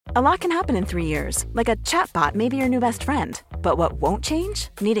A lot can happen in 3 years, like a chatbot may be your new best friend. But what won't change?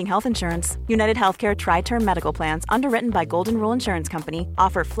 Needing health insurance. United Healthcare Tri-Term Medical Plans, underwritten by Golden Rule Insurance Company,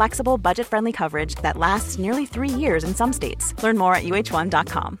 offer flexible, budget-friendly coverage that lasts nearly 3 years in some states. Learn more at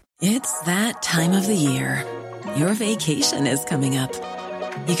uh1.com. It's that time of the year. Your vacation is coming up.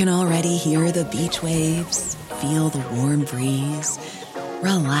 You can already hear the beach waves, feel the warm breeze,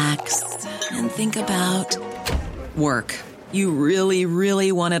 relax, and think about work. You really,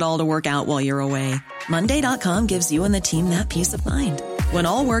 really want it all to work out while you're away. Monday.com gives you and the team that peace of mind. When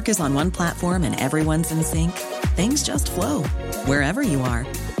all work is on one platform and everyone's in sync, things just flow. Wherever you are,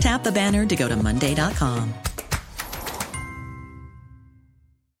 tap the banner to go to Monday.com.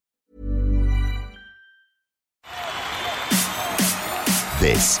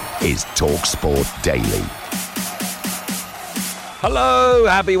 This is TalkSport Daily. Hello,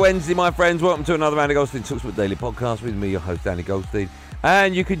 happy Wednesday, my friends. Welcome to another Andy Goldstein TalkSport Daily podcast with me, your host, Andy Goldstein.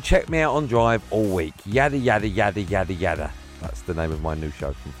 And you can check me out on Drive all week. Yada, yada, yada, yada, yada. That's the name of my new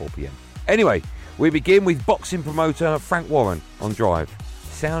show from 4 p.m. Anyway, we begin with boxing promoter Frank Warren on Drive,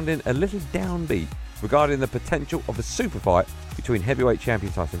 sounding a little downbeat regarding the potential of a super fight between heavyweight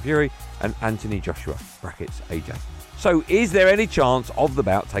champion Tyson Fury and Anthony Joshua, brackets AJ. So is there any chance of the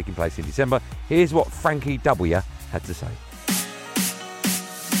bout taking place in December? Here's what Frankie W had to say.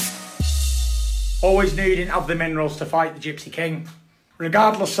 Always needing of the minerals to fight the Gypsy King.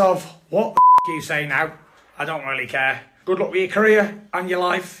 Regardless of what the you say now, I don't really care. Good luck with your career and your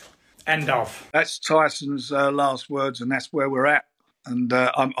life. End of. That's Tyson's last words, and that's where we're at. And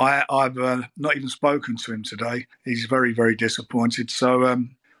I've not even spoken to him today. He's very, very disappointed. So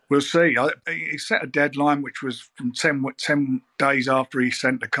we'll see. He set a deadline, which was from 10 days after he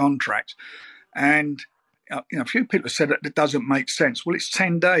sent the contract. And a few people have said that it doesn't make sense. Well, it's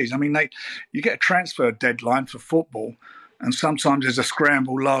 10 days. I mean, you get a transfer deadline for football, and sometimes there's a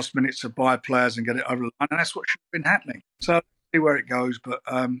scramble last minute to buy players and get it over the line, and that's what should have been happening. So we'll see where it goes, but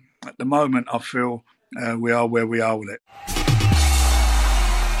at the moment, I feel we are where we are with it.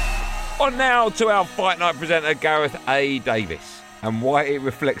 On now to our Fight Night presenter, Gareth A. Davis, and why it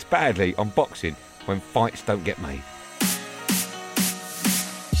reflects badly on boxing when fights don't get made.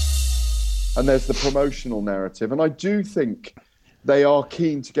 And there's the promotional narrative. And I do think they are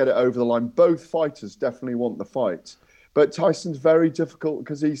keen to get it over the line. Both fighters definitely want the fight. But Tyson's very difficult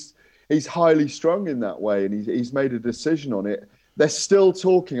because he's highly strung in that way, and he's made a decision on it. They're still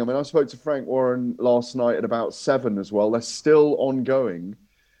talking. I mean, I spoke to Frank Warren last night at about 7 as well. They're still ongoing,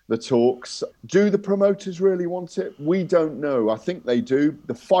 the talks. Do the promoters really want it? We don't know. I think they do.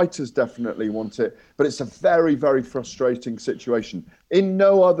 The fighters definitely want it, but it's a very, very frustrating situation. In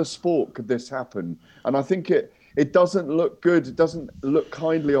no other sport could this happen. And I think it doesn't look good. It doesn't look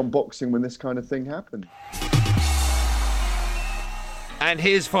kindly on boxing when this kind of thing happens. And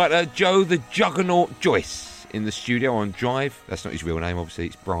here's fighter Joe the Juggernaut Joyce in the studio on Drive. That's not his real name, obviously,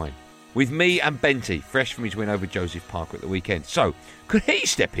 it's Brian. With me and Benty, fresh from his win over Joseph Parker at the weekend. So, could he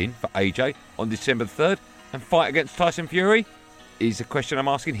step in for AJ on December 3rd and fight against Tyson Fury? Is the question I'm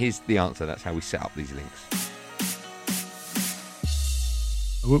asking. Here's the answer. That's how we set up these links.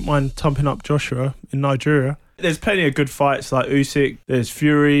 I wouldn't mind thumping up Joshua in Nigeria. There's plenty of good fights like Usyk, there's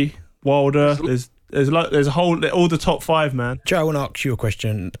Fury, Wilder, there's a whole, all the top 5, man. Joe, I want to ask you a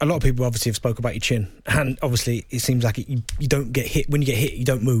question. A lot of people obviously have spoke about your chin, and obviously it seems like you don't get hit. When you get hit, you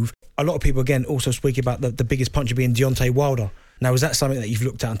don't move. A lot of people, again, also speak about the biggest puncher being Deontay Wilder. Now, is that something that you've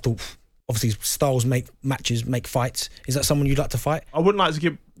looked at and thought, obviously styles make matches, make fights. Is that someone you'd like to fight? I wouldn't like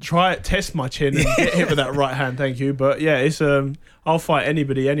to test my chin and get hit with that right hand, thank you. But yeah, it's I'll fight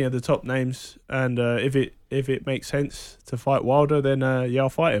anybody, any of the top names, and if it makes sense to fight Wilder, then I'll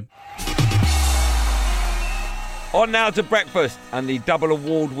fight him. On now to breakfast and the double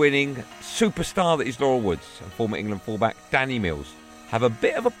award-winning superstar that is Laurel Woods and former England fullback Danny Mills have a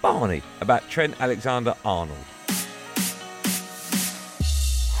bit of a barney about Trent Alexander-Arnold.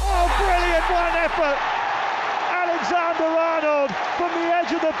 Oh, brilliant one effort! Alexander-Arnold from the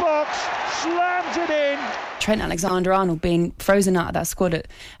edge of the box slams it in. Trent Alexander-Arnold being frozen out of that squad at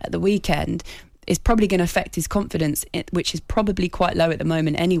the weekend is probably going to affect his confidence, which is probably quite low at the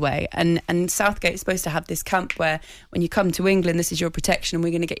moment anyway. And Southgate is supposed to have this camp where when you come to England, this is your protection and we're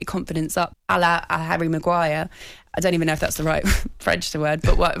going to get your confidence up, a la Harry Maguire. I don't even know if that's the right French word,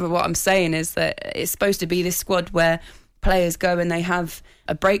 but what I'm saying is that it's supposed to be this squad where players go and they have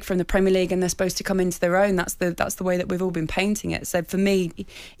a break from the Premier League and they're supposed to come into their own. That's the way that we've all been painting it. So for me,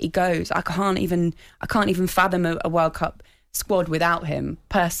 he goes. I can't even fathom a World Cup squad without him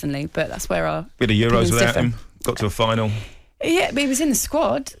personally, but that's where our bit of Euros without him. Got to a final. Yeah, but he was in the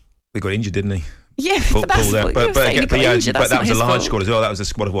squad. He got injured, didn't he? Yeah, pulled out. But that was a large fault. squad as well. That was a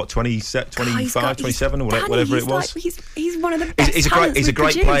squad of what, 25, 27 or whatever it was. He's one of the best. He's a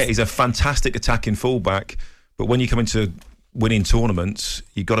great player. He's a fantastic attacking fullback. But when you come into winning tournaments,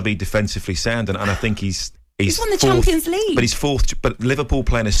 you've got to be defensively sound, and I think he's won the fourth, Champions League. But he's fourth. But Liverpool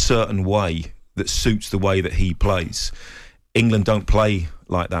play in a certain way that suits the way that he plays. England don't play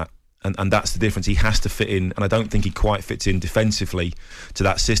like that. And that's the difference. He has to fit in, and I don't think he quite fits in defensively to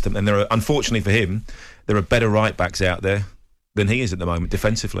that system. And unfortunately for him, there are better right backs out there than he is at the moment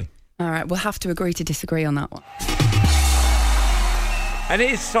defensively. All right, we'll have to agree to disagree on that one. And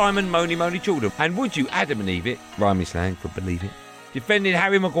it is Simon Mony Jordan. And would you Adam and Eve it, rhyming slang for believe it, defending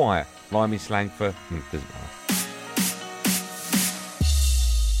Harry Maguire, rhyming slang for doesn't matter.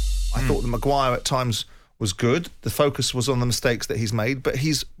 I thought that Maguire at times was good. The focus was on the mistakes that he's made, but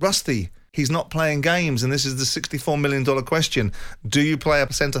he's rusty. He's not playing games, and this is the $64 million question. Do you play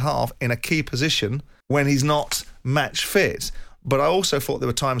a centre-half in a key position when he's not match fit? But I also thought there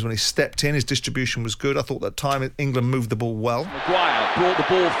were times when he stepped in, his distribution was good. I thought that time England moved the ball well. Maguire brought the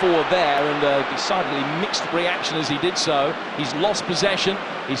ball forward there, and decidedly mixed reaction as he did so. He's lost possession.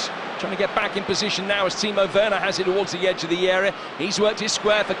 He's trying to get back in position now as Timo Werner has it towards the edge of the area. He's worked his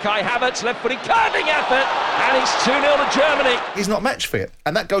square for Kai Havertz, left-footed curving effort, and it's 2-0 to Germany. He's not match fit,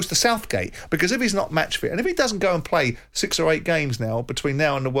 and that goes to Southgate, because if he's not match fit, and if he doesn't go and play 6 or 8 games now between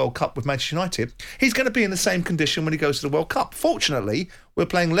now and the World Cup with Manchester United, he's going to be in the same condition when he goes to the World Cup. Fortunately, we're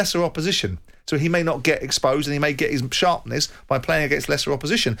playing lesser opposition, so he may not get exposed and he may get his sharpness by playing against lesser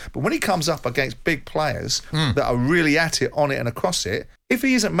opposition. But when he comes up against big players that are really at it, on it and across it, if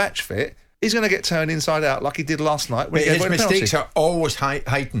he isn't match fit, he's going to get turned inside out like he did last night. When his mistakes are always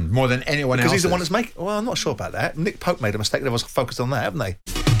heightened more than anyone else. Because he's the one that's making... Well, I'm not sure about that. Nick Pope made a mistake. They was focused on that, haven't they?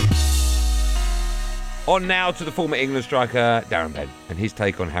 On now to the former England striker, Darren Bent, and his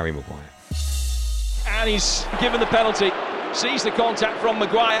take on Harry Maguire. And he's given the penalty. Sees the contact from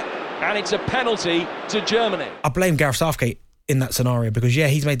Maguire, and it's a penalty to Germany. I blame Gareth Southgate in that scenario because, yeah,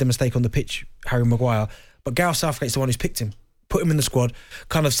 he's made the mistake on the pitch, Harry Maguire, but Gareth Southgate's the one who's picked him, put him in the squad,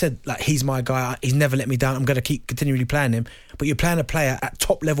 kind of said, like, he's my guy, he's never let me down, I'm going to keep continually playing him. But you're playing a player at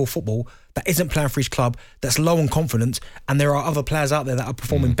top-level football that isn't playing for his club, that's low on confidence, and there are other players out there that are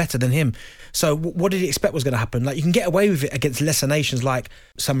performing better than him. So what did he expect was going to happen? Like, you can get away with it against lesser nations like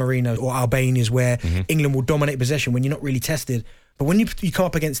San Marino or Albania's, where England will dominate possession when you're not really tested. But when you come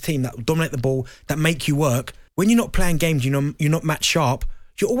up against a team that will dominate the ball, that make you work, when you're not playing games, you're not match sharp,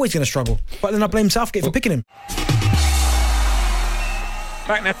 you're always going to struggle. But then I blame Southgate for picking him.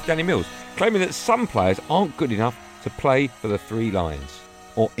 Back now to Danny Mills, claiming that some players aren't good enough to play for the Three Lions,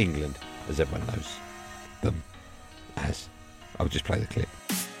 or England, as everyone knows them as. I'll just play the clip.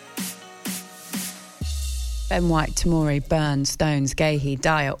 Ben White, Tomori, Burns, Stones, Gahey,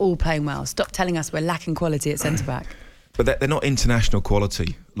 Dyer, all playing well. Stop telling us we're lacking quality at centre-back. But they're not international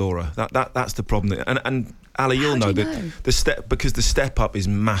quality, Laura. That's the problem. And Ali, you'll know that the step up is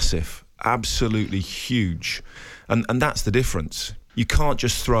massive, absolutely huge, and that's the difference. You can't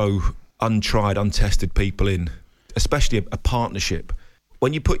just throw untried, untested people in, especially a partnership.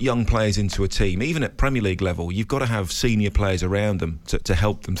 When you put young players into a team, even at Premier League level, you've got to have senior players around them to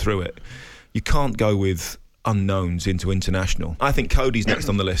help them through it. You can't go with unknowns into international. I think Cody's next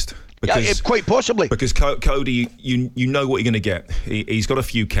on the list. Because, yeah, quite possibly. Because Cody, you know what you're going to get. He's got a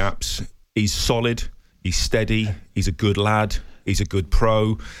few caps. He's solid. He's steady. He's a good lad. He's a good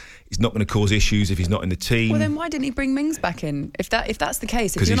pro. He's not going to cause issues if he's not in the team. Well, then why didn't he bring Mings back in? If that's the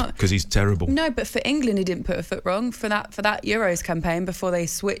case, because he's terrible. No, but for England, he didn't put a foot wrong for that Euros campaign before they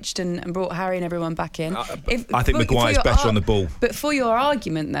switched and brought Harry and everyone back in. I think Maguire's better on the ball. But for your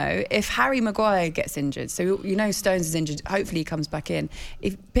argument, though, if Harry Maguire gets injured, so you know Stones is injured, hopefully he comes back in.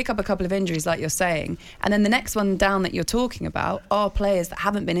 If pick up a couple of injuries, like you're saying, and then the next one down that you're talking about are players that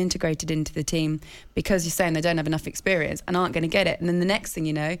haven't been integrated into the team because you're saying they don't have enough experience and aren't going to get it. And then the next thing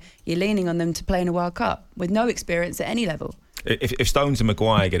you know, you're leaning on them to play in a World Cup with no experience at any level. If Stones and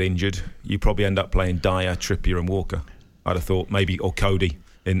Maguire get injured, you probably end up playing Dyer, Trippier and Walker. I'd have thought maybe, or Cody.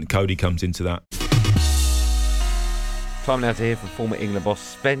 And Cody comes into that. Time now to hear from former England boss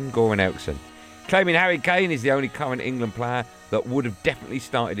Sven-Göran Eriksson, claiming Harry Kane is the only current England player that would have definitely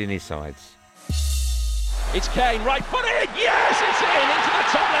started in his sides. It's Kane, right footed, yes, it's in, into the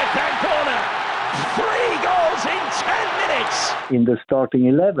top left-hand corner. 3 goals in 10 minutes. In the starting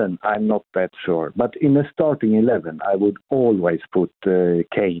 11, I'm not that sure. But in the starting 11, I would always put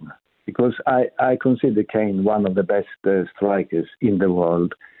Kane. Because I consider Kane one of the best strikers in the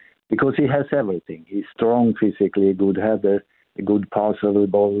world. Because he has everything. He's strong physically, good header, a good passer of the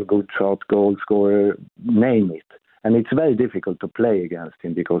ball, good shot, goal scorer, name it. And it's very difficult to play against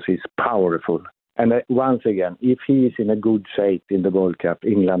him because he's powerful. And once again, if he is in a good shape in the World Cup,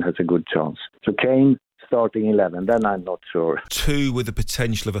 England has a good chance. So Kane, starting 11, then I'm not sure. 2 with the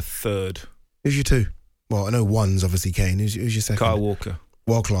potential of a third. Who's your 2? Well, I know one's obviously Kane. Who's your second? Kyle Walker.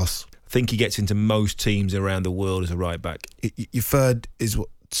 World class. I think he gets into most teams around the world as a right back. Your third is what?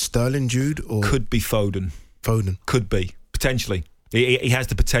 Sterling, Jude? Or could be Foden. Could be. Potentially. He has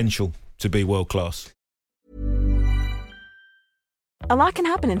the potential to be world class. A lot can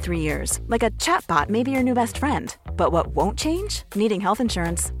happen in 3 years, like a chatbot may be your new best friend. But what won't change? Needing health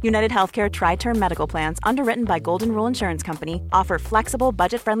insurance. United Healthcare Tri-Term Medical Plans, underwritten by Golden Rule Insurance Company, offer flexible,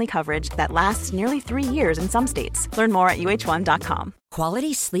 budget-friendly coverage that lasts nearly 3 years in some states. Learn more at uh1.com.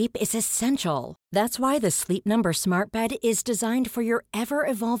 Quality sleep is essential. That's why the Sleep Number Smart Bed is designed for your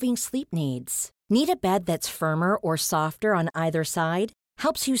ever-evolving sleep needs. Need a bed that's firmer or softer on either side?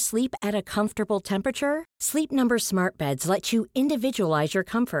 Helps you sleep at a comfortable temperature? Sleep Number Smart Beds let you individualize your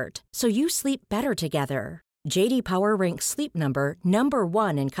comfort, so you sleep better together. J.D. Power ranks Sleep Number number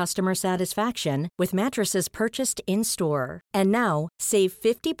 1 in customer satisfaction with mattresses purchased in-store. And now, save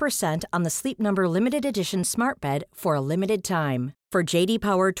 50% on the Sleep Number Limited Edition Smart Bed for a limited time. For J.D.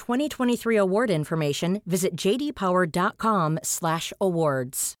 Power 2023 award information, visit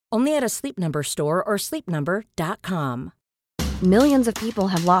jdpower.com/awards. Only at a Sleep Number store or sleepnumber.com. Millions of people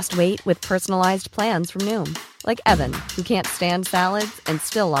have lost weight with personalized plans from Noom. Like Evan, who can't stand salads and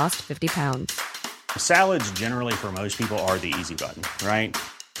still lost 50 pounds. Salads generally for most people are the easy button, right?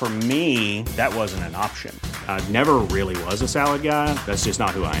 For me, that wasn't an option. I never really was a salad guy. That's just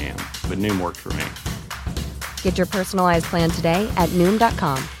not who I am. But Noom worked for me. Get your personalized plan today at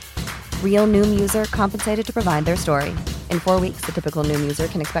Noom.com. Real Noom user compensated to provide their story. In 4 weeks, the typical Noom user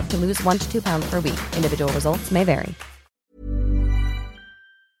can expect to lose 1 to 2 pounds per week. Individual results may vary.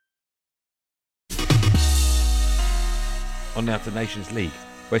 On now to Nations League,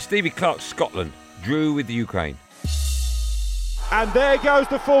 where Stevie Clark's Scotland drew with the Ukraine. And there goes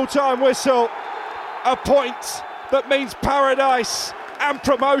the full-time whistle. A point that means paradise and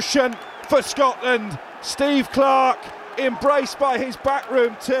promotion for Scotland. Steve Clark, embraced by his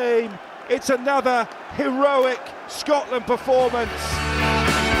backroom team. It's another heroic Scotland performance.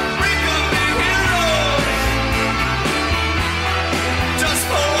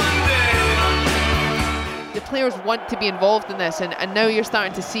 The players want to be involved in this, and now you're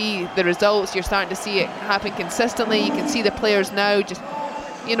starting to see the results. You're starting to see it happen consistently. You can see the players now just,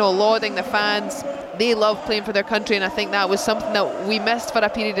 lauding the fans. They love playing for their country, and I think that was something that we missed for a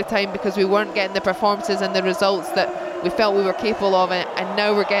period of time because we weren't getting the performances and the results that we felt we were capable of, and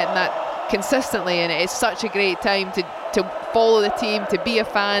now we're getting that consistently, and it's such a great time to follow the team, to be a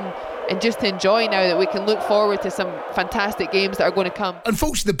fan, and just to enjoy now that we can look forward to some fantastic games that are going to come.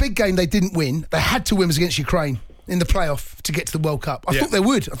 Unfortunately, the big game they didn't win. They had to win was against Ukraine in the playoff to get to the World Cup. I thought they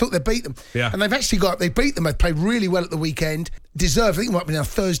would. I thought they'd beat them. Yeah. And they've actually they beat them. They played really well at the weekend. Deserved. I think it might be now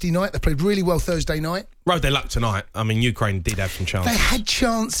Thursday night. They played really well Thursday night. Rode their luck tonight. I mean, Ukraine did have some chances. They had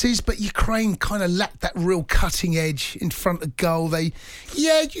chances, but Ukraine kind of lacked that real cutting edge in front of goal. You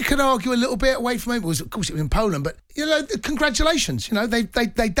could argue a little bit away from it. Of course, it was in Poland, but congratulations. They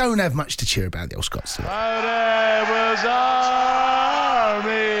don't have much to cheer about, the old Scots. Oh, there was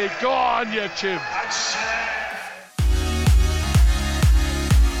Army. Go on, you chimp.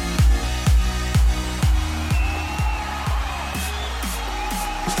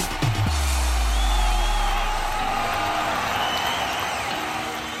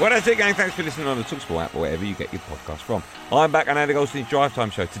 Well, that's it, gang. Thanks for listening on the TalkSport app or wherever you get your podcast from. I'm back on Andy Goldstein's Drive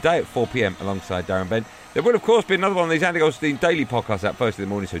Time show today at 4 p.m. alongside Darren Bent. There will, of course, be another one of these Andy Goldstein daily podcasts out first in the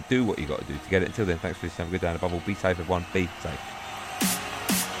morning, so do what you got to do to get it. Until then, thanks for listening. Have a good day, and above all, be safe, everyone. Be safe.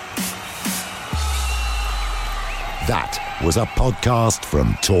 That was a podcast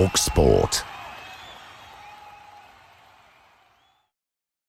from TalkSport.